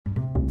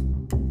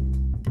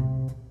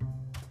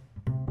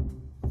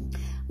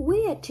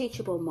We at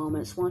Teachable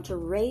Moments want to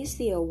raise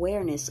the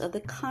awareness of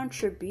the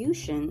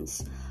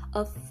contributions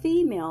of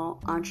female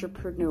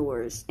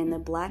entrepreneurs in the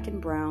Black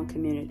and Brown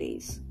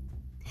communities.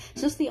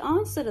 Since the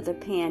onset of the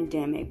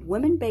pandemic,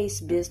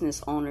 women-based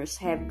business owners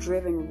have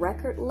driven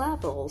record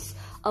levels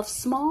of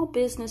small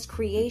business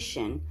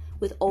creation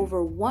with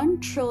over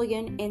 $1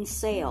 trillion in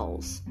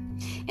sales.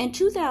 In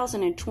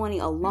 2020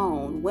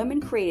 alone,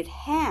 women created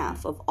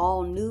half of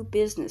all new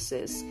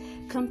businesses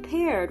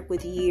compared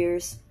with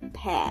years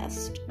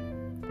past.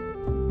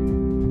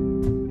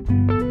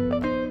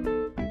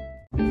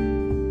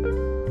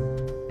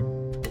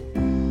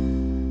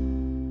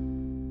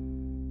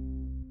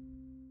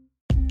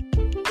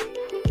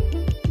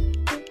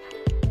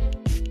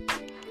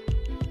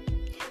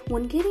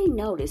 When getting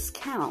noticed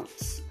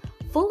counts,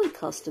 fully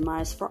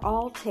customized for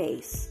all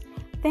tastes,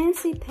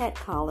 fancy pet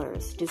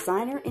collars,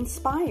 designer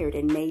inspired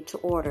and made to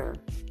order.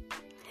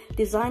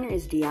 Designer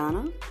is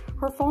Deanna.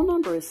 Her phone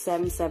number is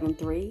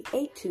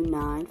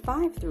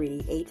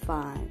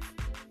 773-829-5385.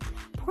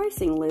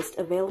 Pricing list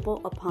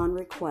available upon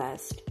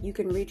request. You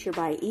can reach her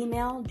by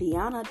email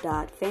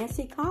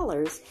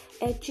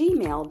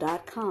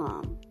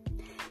deanna.fancycollars@gmail.com.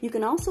 You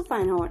can also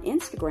find her on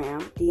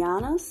Instagram,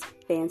 Deanna's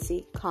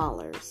Fancy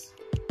Collars.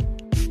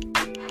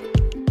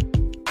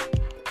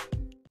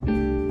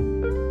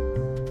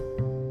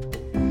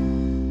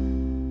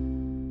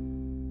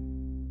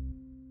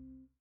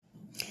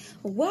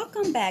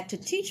 Welcome back to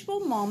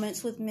Teachable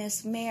Moments with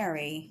Miss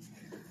Mary.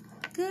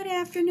 Good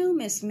afternoon,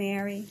 Miss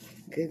Mary.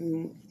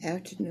 Good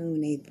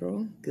afternoon,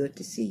 April. Good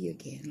to see you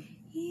again.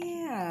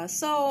 Yeah,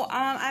 so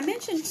I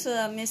mentioned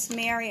to Miss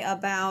Mary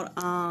about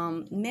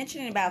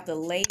mentioning about the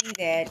lady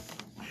that,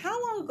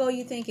 how long ago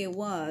you think it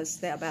was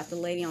that about the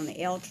lady on the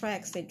L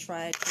tracks that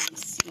tried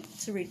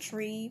to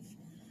retrieve?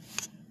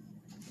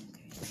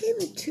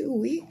 Maybe 2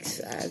 weeks.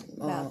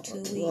 About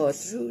 2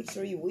 weeks. Or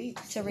 3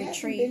 weeks. To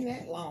retrieve. It hasn't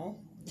been that long.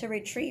 To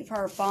retrieve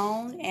her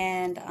phone,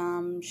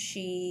 and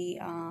she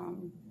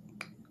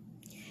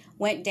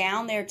went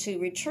down there to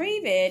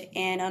retrieve it,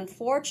 and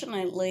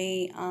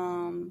unfortunately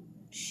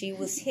she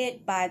was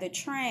hit by the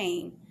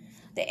train,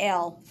 the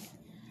L.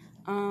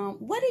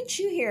 What did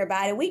you hear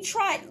about it? We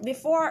tried,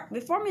 before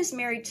Miss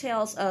Mary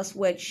tells us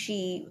what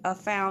she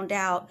found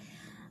out,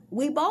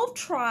 we both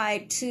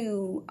tried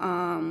to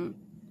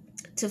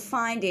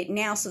find it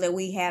now so that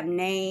we have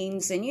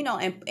names and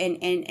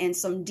and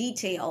some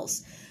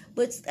details.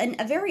 But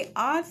a very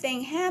odd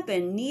thing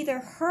happened. Neither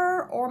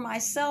her or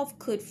myself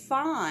could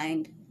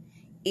find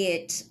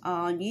it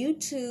on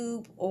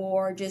YouTube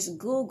or just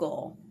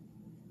Google.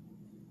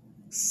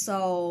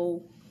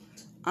 So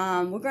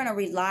we're going to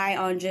rely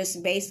on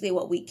just basically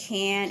what we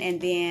can,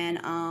 and then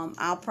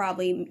I'll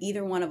probably,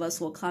 either one of us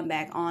will come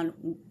back on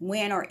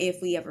when or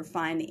if we ever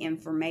find the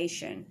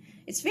information.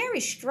 It's very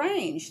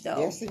strange, though.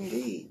 Yes,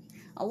 indeed.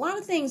 A lot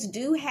of things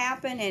do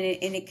happen,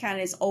 and it kind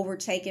of is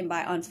overtaken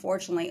by,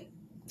 unfortunately,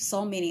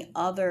 so many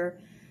other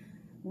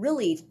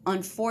really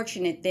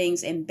unfortunate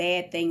things and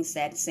bad things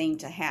that seem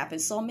to happen.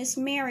 So, Miss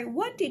Mary,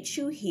 what did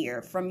you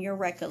hear from your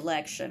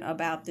recollection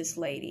about this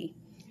lady?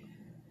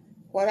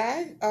 What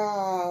I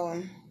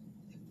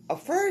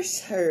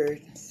first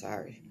heard,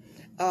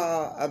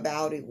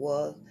 about it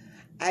was,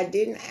 I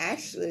didn't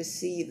actually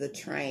see the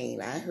train.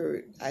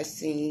 I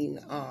seen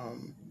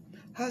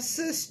her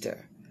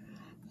sister.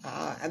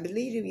 I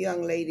believe the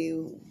young lady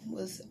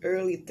was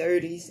early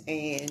 30s,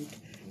 and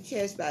she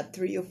has about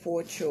 3 or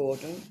 4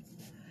 children,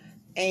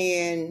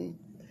 and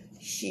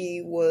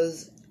she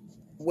was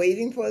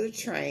waiting for the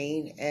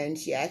train, and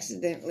she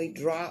accidentally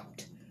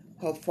dropped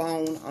her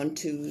phone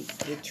onto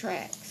the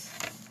tracks,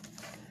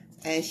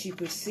 and she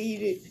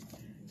proceeded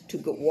to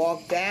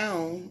walk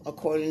down,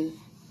 according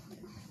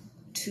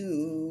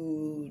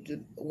to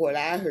what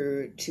I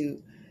heard,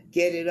 to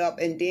get it up,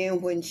 and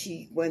then when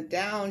she went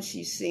down,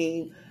 she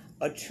seen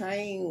a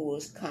train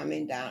was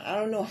coming down. I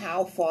don't know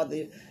how far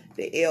the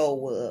L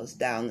was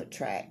down the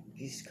track.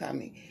 He's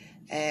coming.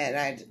 And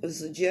it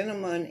was a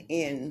gentleman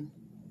in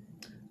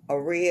a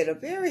red, a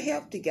very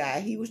hefty guy.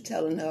 He was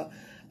telling her,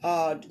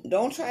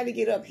 don't try to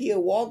get up here.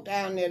 Walk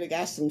down there. They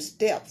got some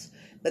steps.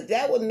 But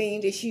that would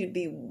mean that she'd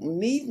be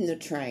meeting the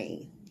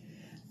train.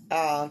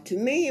 To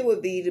me, it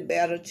would be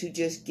better to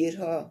just get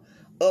her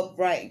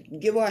upright,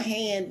 give her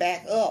hand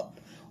back up.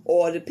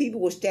 Or the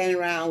people were standing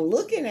around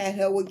looking at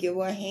her would give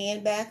her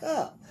hand back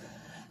up.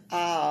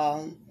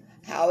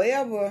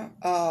 However,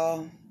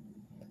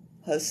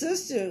 her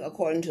sister,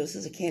 according to her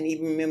sister, can't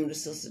even remember the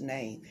sister's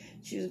name.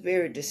 She was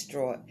very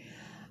distraught.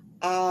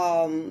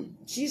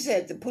 She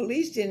said the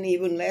police didn't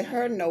even let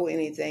her know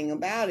anything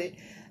about it,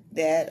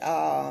 that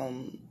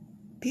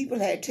people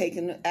had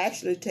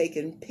actually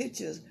taken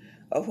pictures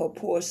of her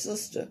poor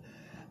sister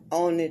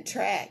on the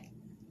track,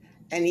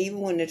 and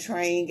even when the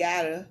train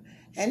got her,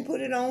 and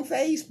put it on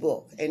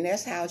Facebook. And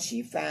that's how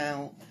she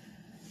found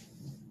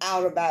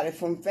out about it,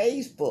 from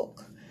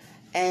Facebook.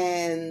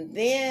 And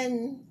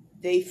then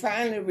they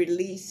finally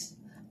released,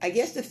 I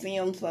guess, the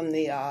film from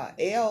the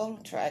L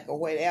track or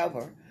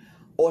whatever,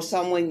 or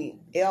someone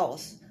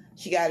else.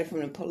 She got it from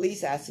the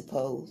police, I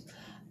suppose.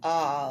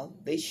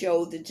 they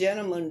showed the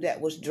gentleman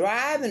that was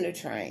driving the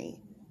train.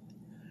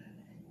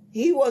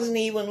 He wasn't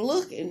even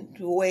looking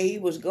to where he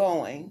was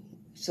going,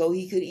 so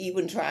he could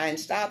even try and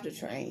stop the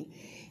train.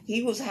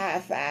 He was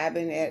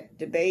high-fiving at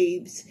the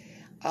babes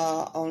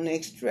on the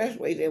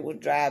expressway that was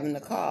driving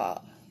the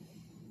car.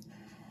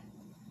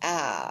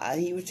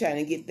 He was trying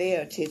to get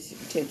their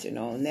attention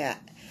on that.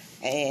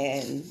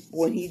 And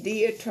when he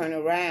did turn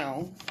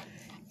around,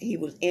 he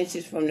was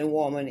inches from the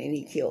woman and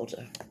he killed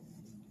her.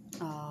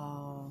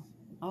 Oh,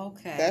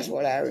 okay. That's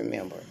what I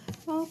remember.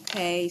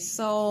 Okay,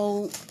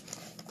 so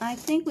I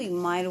think we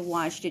might have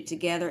watched it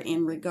together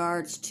in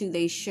regards to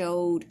they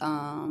showed,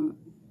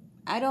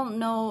 I don't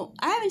know,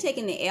 I haven't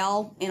taken the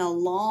L in a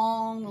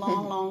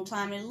long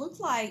time. It looked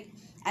like,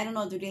 I don't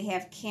know, do they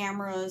have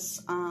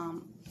cameras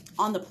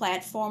on the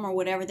platform or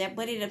whatever that,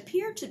 but it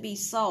appeared to be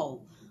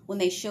so when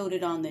they showed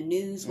it on the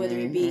news, whether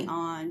it be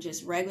on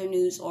just regular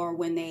news or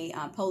when they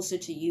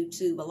posted to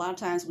YouTube. A lot of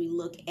times we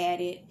look at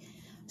it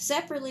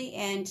separately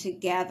and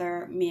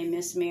together, me and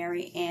Miss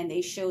Mary, and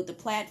they showed the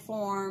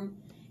platform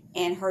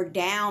and her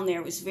down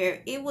there.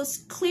 It was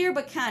clear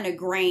but kind of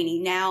grainy.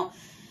 Now,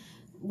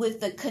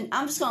 with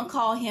I'm just going to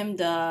call him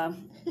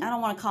I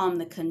don't want to call him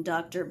the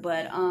conductor,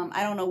 but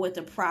I don't know what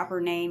the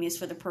proper name is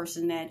for the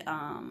person that,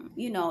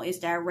 is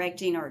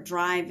directing or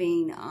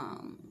driving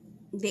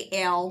the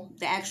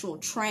actual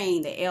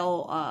train, the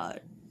L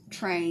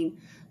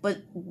train.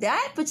 But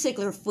that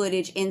particular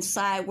footage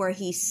inside where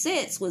he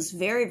sits was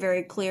very,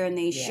 very clear, and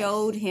they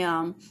showed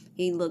him.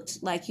 He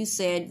looked, like you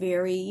said,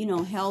 very,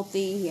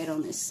 healthy. He had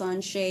on his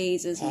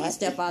sunshades, as my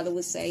stepfather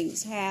would say. He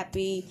was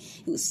happy.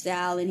 He was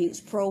styling. He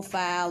was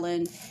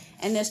profiling.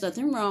 And there's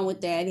nothing wrong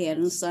with that. He had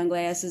on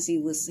sunglasses.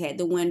 He had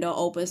the window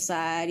open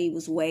side. He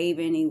was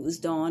waving. He was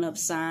drawing up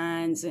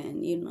signs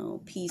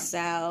and, peace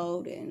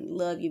out and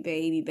love you,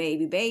 baby,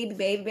 baby, baby,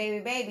 baby, baby,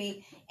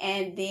 baby.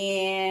 And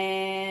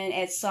then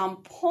at some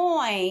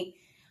point,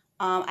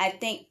 I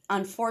think,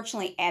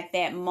 unfortunately, at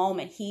that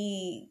moment,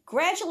 he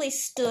gradually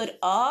stood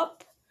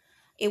up.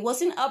 It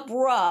wasn't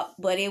abrupt,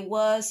 but it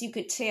was, you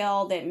could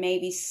tell that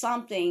maybe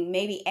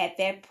at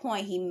that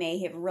point, he may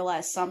have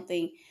realized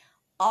something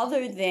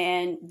other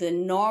than the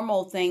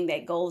normal thing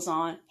that goes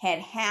on had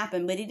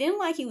happened, but it didn't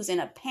like he was in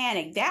a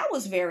panic. That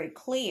was very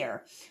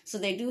clear. So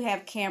they do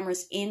have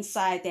cameras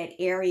inside that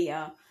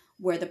area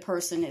where the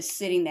person is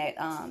sitting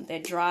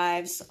that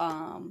drives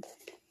or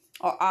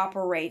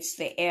operates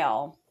the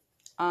L.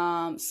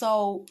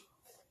 So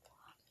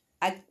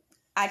I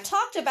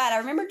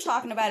remember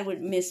talking about it with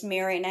Miss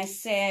Mary, and I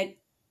said,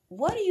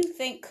 what do you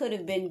think could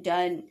have been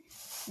done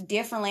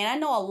differently? And I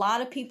know a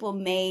lot of people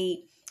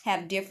may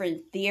have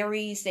different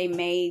theories. They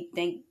may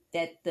think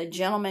that the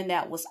gentleman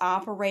that was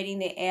operating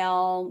the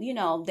L,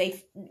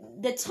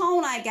 the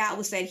tone I got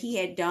was that he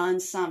had done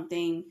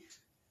something.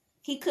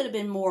 He could have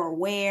been more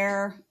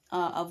aware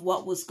of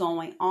what was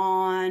going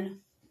on.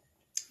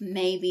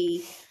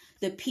 Maybe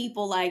the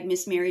people, like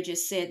Miss Mary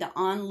just said, the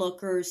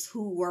onlookers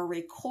who were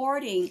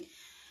recording,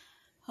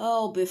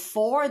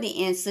 before the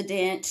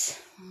incident,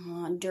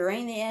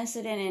 during the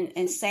incident,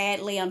 and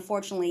sadly,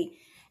 unfortunately,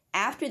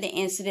 after the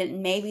incident,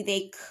 maybe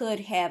they could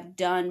have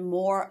done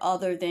more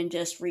other than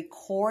just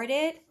record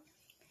it.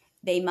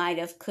 They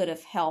could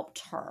have helped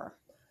her.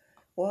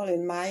 Well,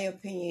 in my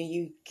opinion,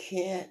 you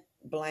can't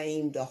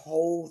blame the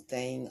whole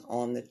thing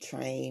on the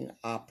train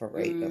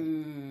operator.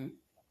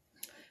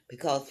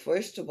 Because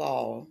first of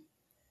all,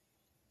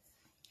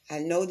 I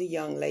know the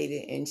young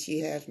lady and she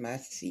has my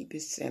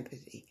deepest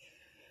sympathy.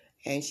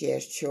 And she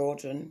has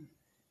children.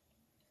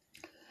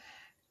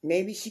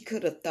 Maybe she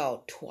could have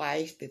thought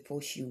twice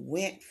before she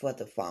went for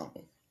the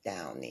phone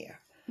down there.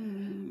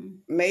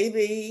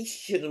 Maybe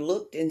she should have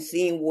looked and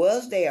seen,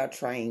 was there a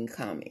train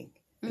coming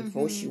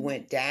before she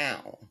went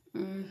down?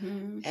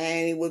 And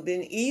it would have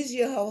been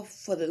easier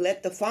for to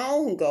let the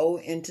phone go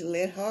and to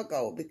let her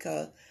go,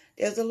 because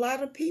there's a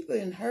lot of people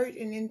in hurt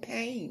and in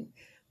pain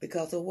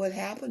because of what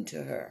happened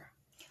to her.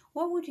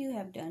 What would you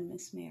have done,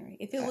 Miss Mary,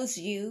 if it was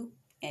you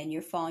and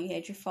your phone? You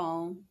had your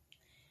phone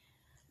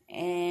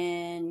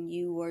and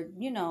you were,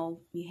 you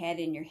had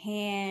it in your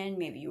hand,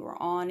 maybe you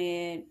were on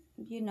it,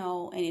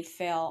 and it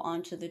fell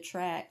onto the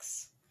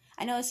tracks.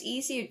 I know it's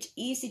easy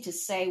to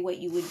say what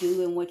you would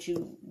do and what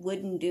you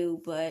wouldn't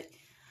do, but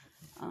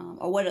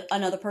or what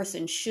another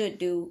person should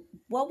do.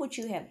 What would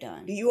you have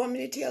done? Do you want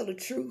me to tell the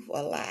truth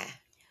or lie?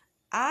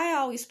 I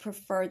always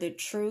prefer the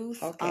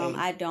truth. Okay.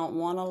 I don't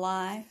want to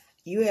lie.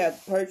 You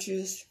have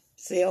purchased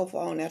cell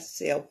phone after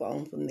cell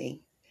phone for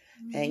me.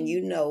 And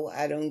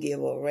I don't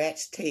give a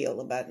rat's tail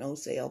about no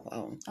cell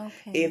phone.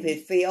 Okay. If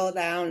it fell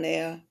down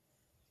there,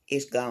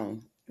 it's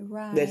gone.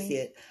 Right. That's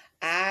it.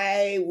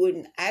 I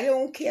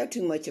don't care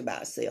too much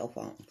about cell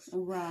phones.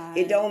 Right.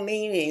 It don't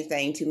mean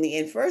anything to me.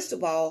 And first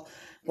of all,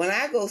 when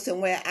I go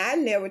somewhere, I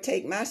never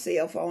take my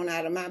cell phone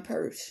out of my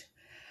purse.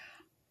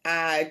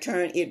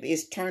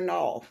 It's turned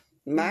off.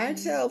 My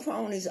cell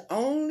phone is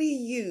only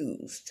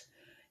used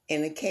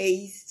in a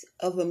case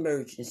of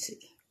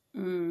emergency.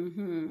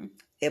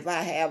 If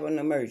I have an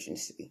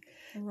emergency.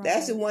 Right.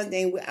 That's the one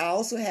thing. I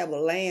also have a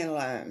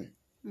landline.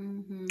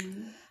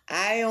 Mm-hmm.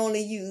 I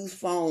only use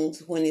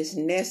phones when it's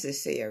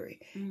necessary.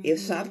 Mm-hmm. If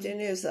something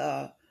is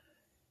up,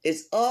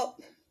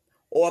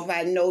 or if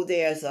I know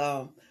there's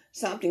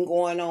something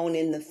going on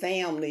in the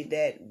family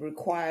that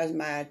requires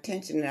my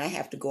attention and I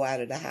have to go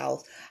out of the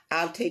house,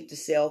 I'll take the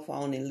cell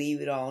phone and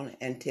leave it on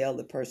and tell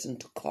the person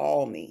to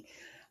call me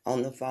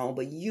on the phone.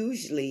 But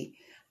usually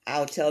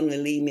I'll tell them to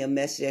leave me a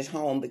message at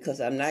home because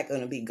I'm not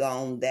going to be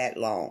gone that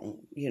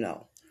long, you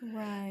know.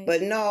 Right.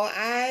 But no,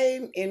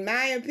 in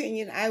my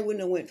opinion, I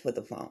wouldn't have went for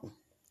the phone.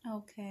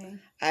 Okay.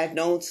 I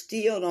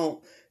still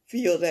don't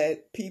feel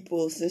that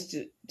people, since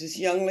this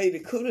young lady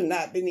could have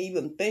not been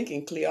even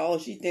thinking clear, all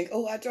she think,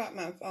 oh, I dropped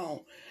my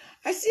phone.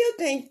 I still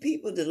think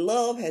the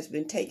love has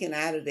been taken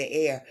out of the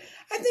air.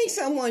 I think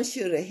someone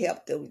should have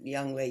helped the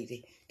young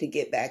lady to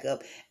get back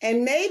up.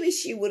 And maybe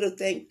she would have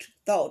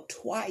thought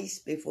twice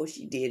before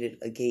she did it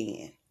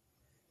again.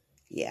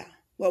 Yeah.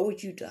 What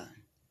would you done?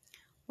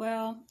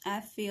 Well,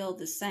 I feel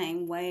the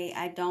same way.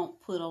 I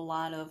don't put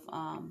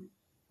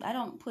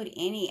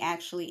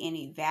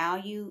any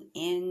value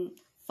in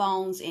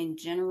phones in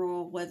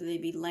general, whether they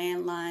be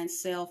landlines,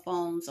 cell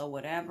phones, or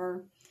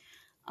whatever.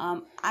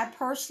 I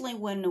personally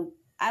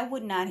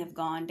would not have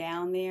gone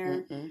down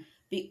there.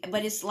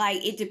 But it's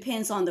like, it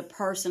depends on the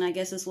person. I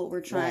guess that's what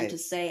we're trying to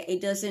say.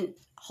 It doesn't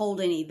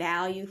hold any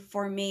value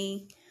for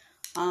me.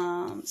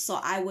 So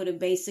I would have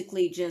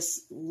basically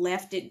just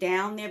left it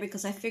down there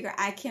because I figure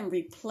I can't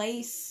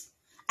replace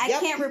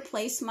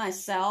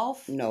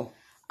myself. No.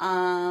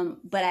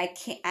 But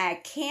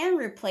I can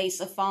replace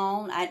a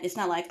phone. It's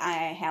not like I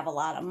have a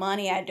lot of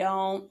money. I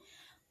don't.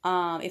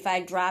 If I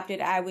dropped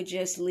it, I would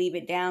just leave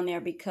it down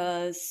there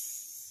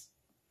because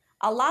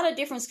a lot of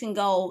difference can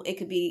go. It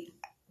could be,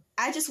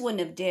 I just wouldn't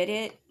have did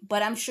it,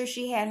 but I'm sure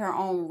she had her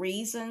own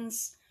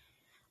reasons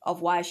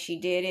of why she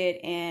did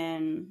it.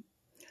 And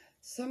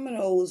some of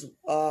those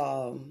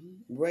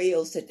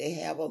rails that they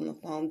have on the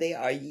phone, they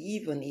are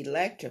even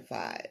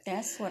electrified.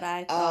 That's what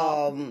I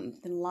thought.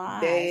 The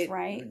live,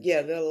 right?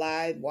 Yeah, they're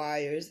live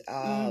wires.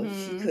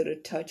 She could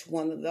have touched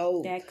one of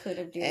those. That could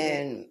have did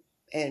it.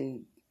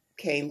 And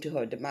came to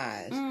her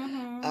demise.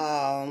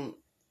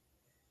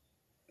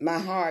 My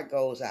heart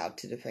goes out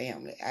to the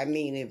family. I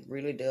mean, it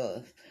really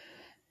does.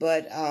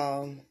 But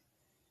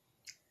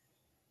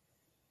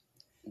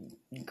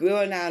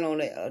going out on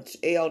the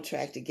L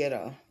track to get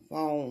a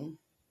phone.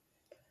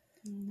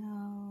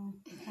 No,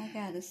 I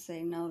gotta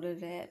say no to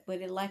that.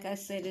 But like I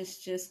said, it's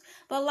just.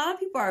 But a lot of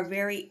people are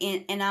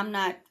and I'm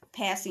not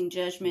passing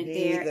judgment.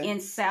 They're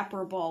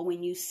inseparable.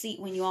 When you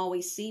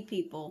always see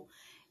people,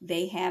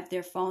 they have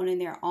their phone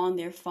and they're on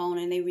their phone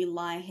and they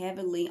rely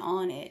heavily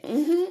on it.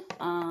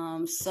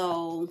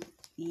 So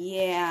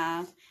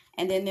yeah,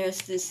 and then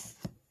there's this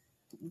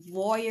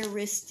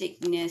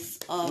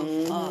voyeuristicness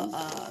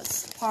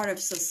of part of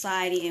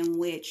society in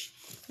which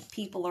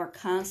people are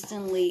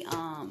constantly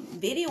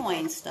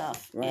videoing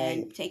stuff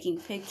and taking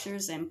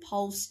pictures and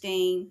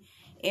posting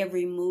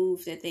every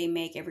move that they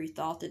make, every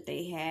thought that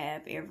they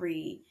have,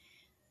 every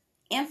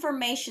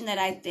information that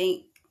I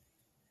think,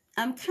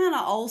 I'm kind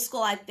of old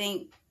school. I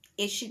think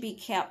it should be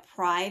kept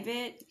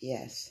private.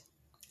 Yes.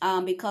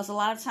 Because a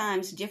lot of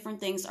times different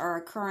things are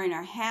occurring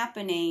or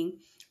happening,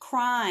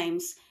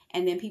 crimes,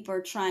 and then people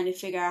are trying to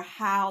figure out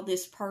how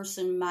this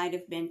person might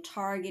have been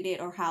targeted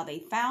or how they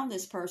found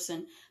this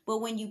person. But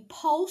when you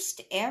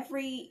post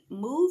every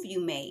move you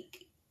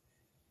make,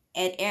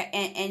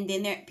 and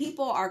then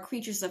people are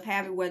creatures of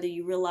habit, whether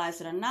you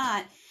realize it or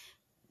not.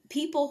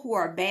 People who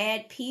are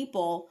bad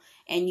people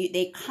and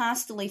they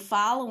constantly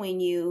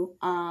following you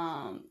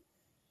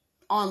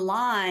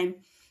online,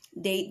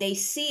 they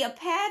see a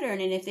pattern,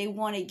 and if they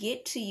want to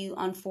get to you,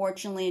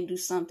 unfortunately, and do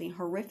something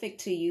horrific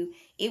to you,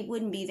 it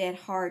wouldn't be that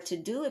hard to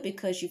do it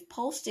because you've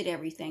posted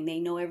everything. They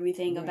know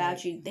everything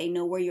about you. They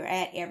know where you're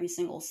at every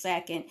single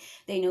second.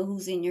 They know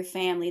who's in your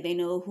family. They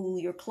know who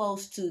you're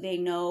close to. They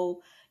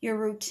know your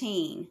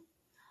routine.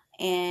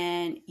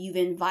 And you've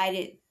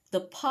invited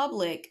the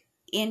public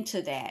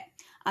into that.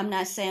 I'm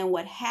not saying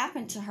what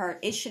happened to her,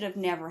 it should have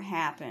never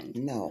happened.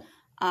 No.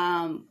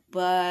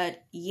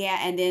 But yeah,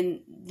 and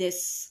then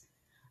this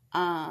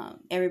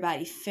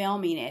everybody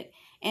filming it.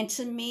 And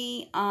to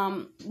me,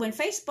 when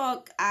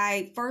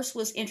I first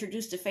was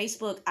introduced to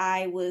Facebook,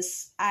 I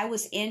was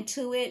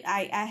into it.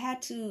 I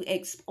had to,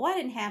 I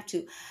didn't have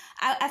to.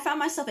 I found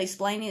myself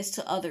explaining this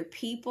to other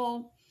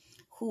people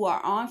who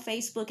are on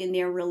Facebook and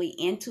they're really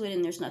into it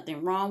and there's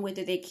nothing wrong with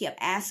it. They kept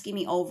asking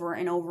me over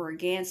and over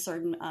again,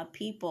 certain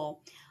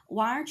people,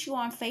 why aren't you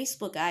on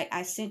Facebook?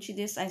 I sent you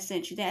this, I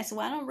sent you that. I said,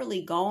 well, I don't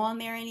really go on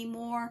there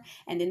anymore.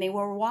 And then they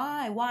were,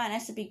 why? And I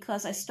said,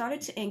 because I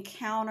started to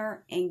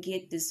encounter and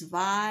get this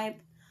vibe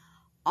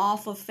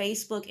off of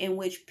Facebook in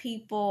which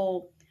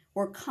people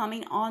were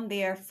coming on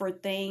there for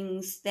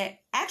things that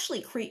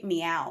actually creeped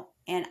me out.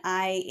 And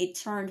it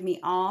turned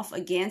me off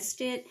against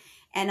it.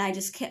 And I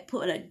just kept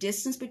putting a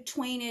distance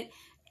between it.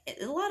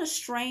 A lot of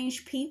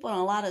strange people and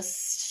a lot of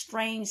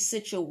strange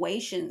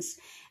situations.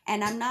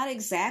 And I'm not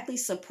exactly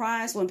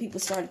surprised when people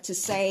started to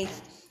say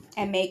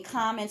and make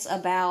comments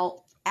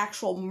about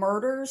actual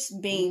murders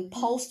being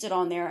posted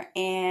on there.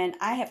 And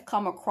I have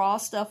come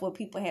across stuff where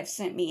people have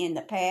sent me in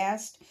the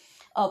past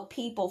of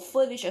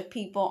footage of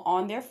people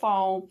on their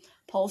phone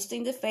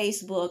posting to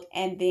Facebook,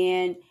 and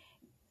then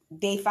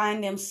they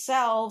find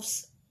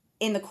themselves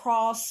in the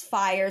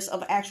crossfires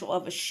of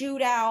a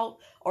shootout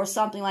or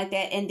something like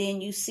that, and then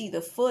you see the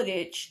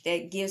footage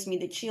that gives me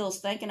the chills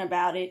thinking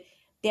about it.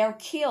 They're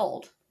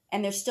killed,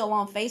 and they're still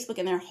on Facebook,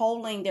 and they're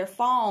holding their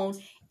phone,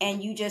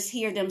 and you just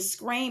hear them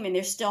scream, and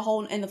they're still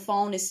holding, and the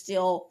phone is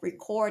still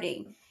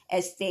recording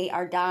as they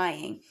are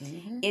dying.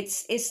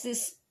 It's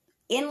this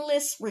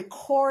endless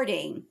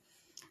recording.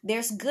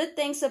 There's good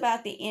things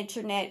about the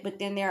internet, but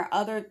then there are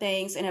other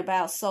things, and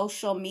about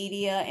social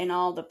media and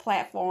all the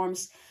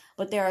platforms.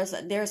 But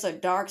there's a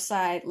dark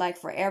side, like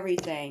for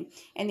everything.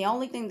 And the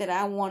only thing that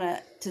I want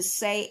to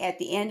say at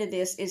the end of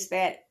this is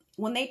that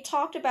when they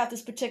talked about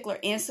this particular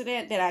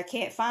incident that I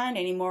can't find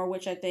anymore,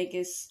 which I think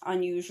is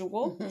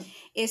unusual,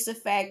 is the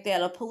fact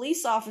that a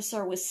police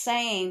officer was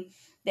saying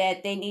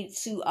that they need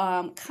to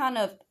kind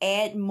of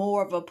add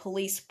more of a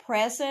police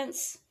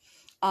presence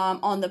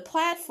on the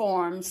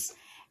platforms.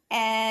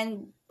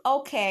 And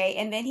okay,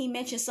 and then he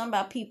mentioned something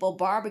about people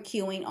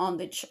barbecuing on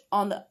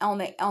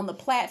the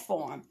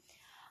platform.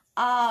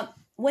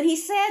 When he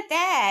said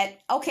that,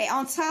 okay,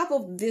 on top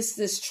of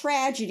this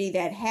tragedy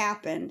that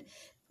happened,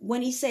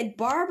 when he said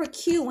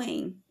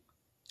barbecuing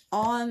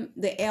on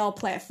the L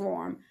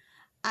platform,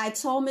 I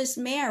told Miss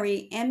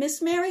Mary, and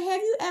Miss Mary,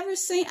 have you ever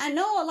seen? I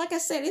know, like I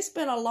said, it's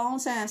been a long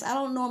time. So I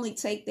don't normally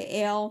take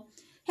the L.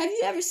 Have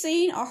you ever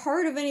seen or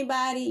heard of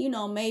anybody,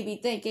 maybe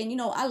thinking,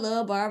 I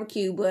love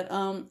barbecue, but I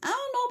don't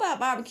know about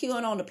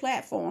barbecuing on the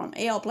platform,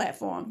 L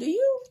platform. Do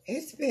you?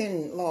 It's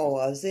been,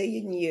 a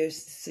zillion years,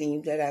 it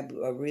seems, that I've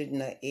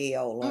ridden an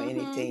L or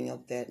anything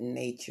of that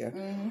nature.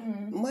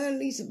 Well, at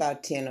least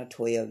about 10 or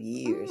 12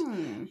 years.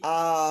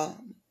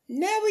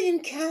 Never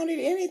encountered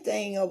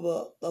anything of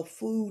a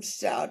food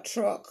style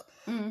truck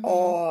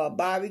or a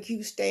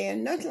barbecue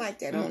stand, nothing like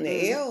that on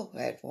the L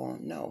platform,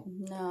 no.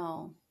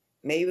 No.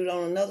 Maybe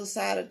on another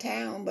side of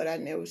town, but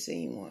I've never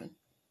seen one.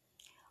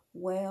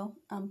 Well,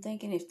 I'm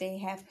thinking if they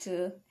have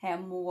to have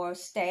more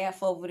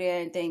staff over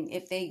there, and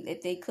if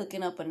they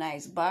cooking up a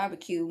nice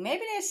barbecue,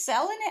 maybe they're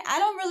selling it. I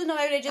don't really know.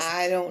 Maybe they're just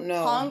I don't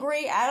know.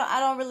 Hungry. I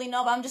don't really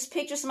know. But I'm just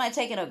picturing somebody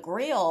taking a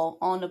grill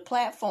on the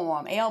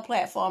platform, L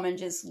platform, and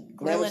just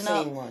grilling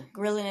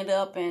it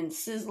up and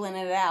sizzling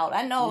it out.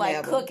 I know,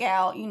 like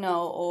Cookout,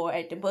 or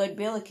at the Bud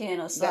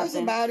Billiken or something. That's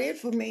about it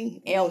for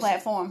me. L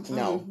platform.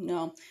 No.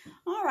 No.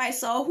 All right.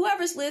 So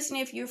whoever's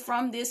listening, if you're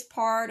from this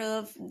part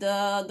of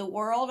the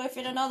world, or if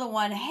in another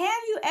one,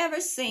 have you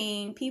ever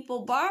seen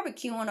people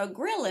barbecuing or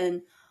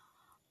grilling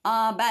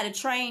by the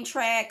train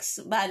tracks,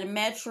 by the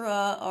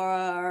metro,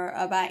 or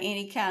by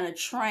any kind of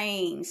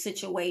train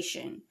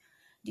situation?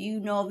 Do you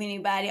know of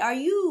anybody?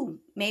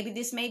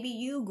 Maybe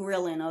you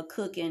grilling or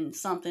cooking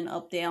something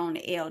up there on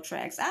the L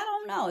tracks? I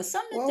don't know. It's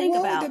something to think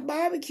about. What would the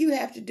barbecue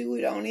have to do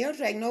with on the L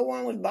track? No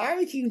one was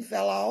barbecuing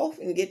fell off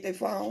and get their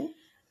phone.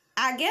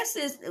 I guess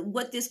is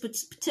what this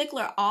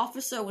particular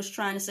officer was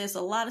trying to say. It's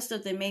a lot of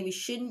stuff that maybe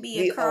shouldn't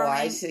be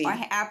occurring or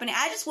happening.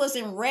 I just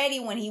wasn't ready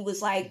when he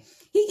was like,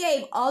 he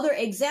gave other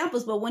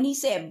examples, but when he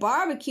said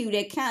barbecue,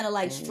 that kind of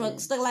like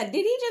stuck like,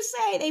 did he just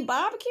say they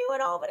barbecuing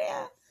over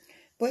there?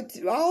 But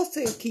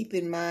also keep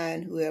in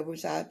mind,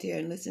 whoever's out there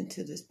and listen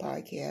to this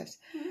podcast,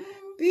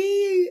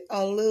 be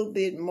a little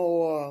bit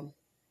more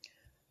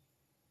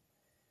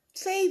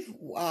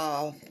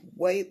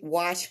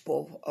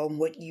watchful on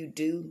what you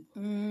do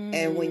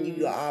and when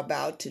you are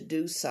about to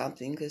do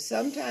something, because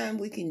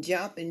sometimes we can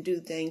jump and do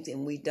things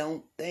and we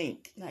don't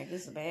think. Like,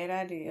 this is a bad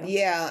idea.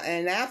 Yeah,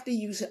 and after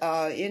you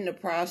are in the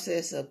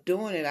process of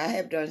doing it, I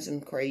have done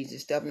some crazy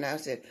stuff, and I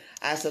said,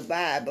 I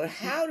survived, but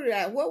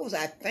what was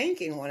I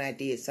thinking when I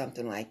did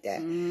something like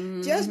that?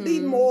 Just be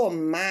more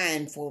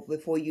mindful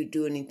before you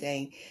do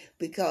anything,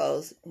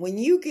 because when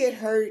you get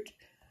hurt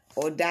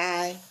or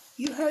die,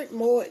 you hurt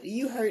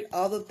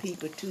other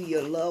people too,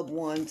 your loved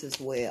ones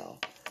as well.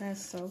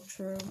 That's so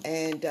true.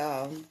 And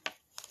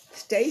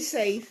stay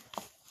safe.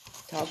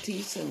 Talk to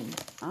you soon.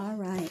 All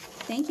right.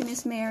 Thank you,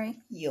 Miss Mary.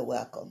 You're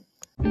welcome.